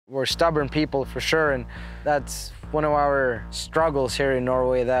We're stubborn people for sure, and that's one of our struggles here in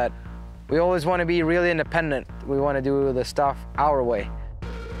Norway, that we always want to be really independent. We want to do the stuff our way.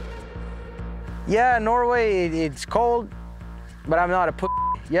 Yeah, Norway, it's cold, but I'm not a pussy.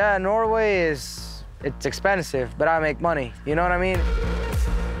 Yeah, Norway it's expensive, but I make money. You know what I mean?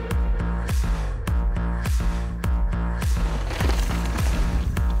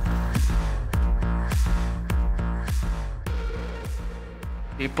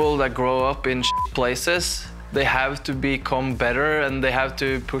 People that grow up in places, they have to become better and they have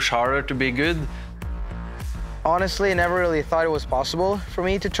to push harder to be good. Honestly, I never really thought it was possible for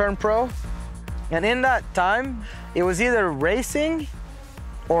me to turn pro. And in that time, it was either racing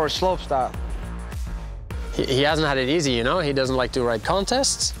or slopestyle. He hasn't had it easy, you know? He doesn't like to ride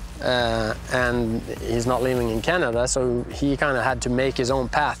contests, and he's not living in Canada, so he kind of had to make his own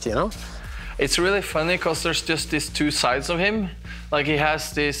path, you know? It's really funny because there's just these two sides of him. Like he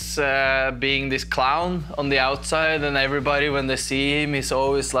has this being this clown on the outside, and everybody, when they see him, he's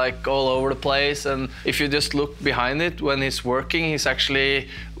always like all over the place. And if you just look behind it, when he's working, he's actually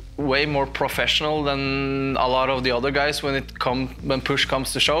way more professional than a lot of the other guys when push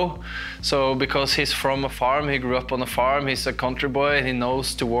comes to shove. So because he's from a farm, he grew up on a farm, he's a country boy, and he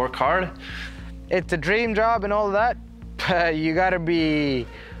knows to work hard. It's a dream job and all that, but you gotta be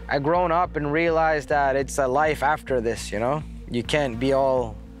a grown up and realize that it's a life after this, you know? You can't be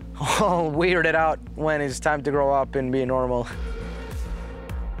all weirded out when it's time to grow up and be normal.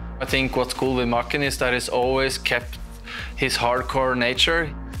 I think what's cool with Makken is that he's always kept his hardcore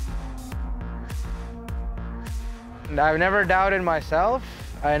nature. I've never doubted myself.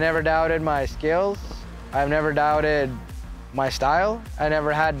 I never doubted my skills. I've never doubted my style. I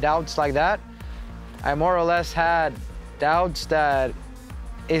never had doubts like that. I more or less had doubts that,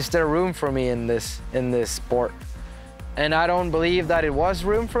 is there room for me in this sport? And I don't believe that it was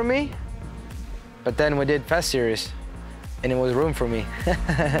room for me. But then we did Fest Series, and it was room for me.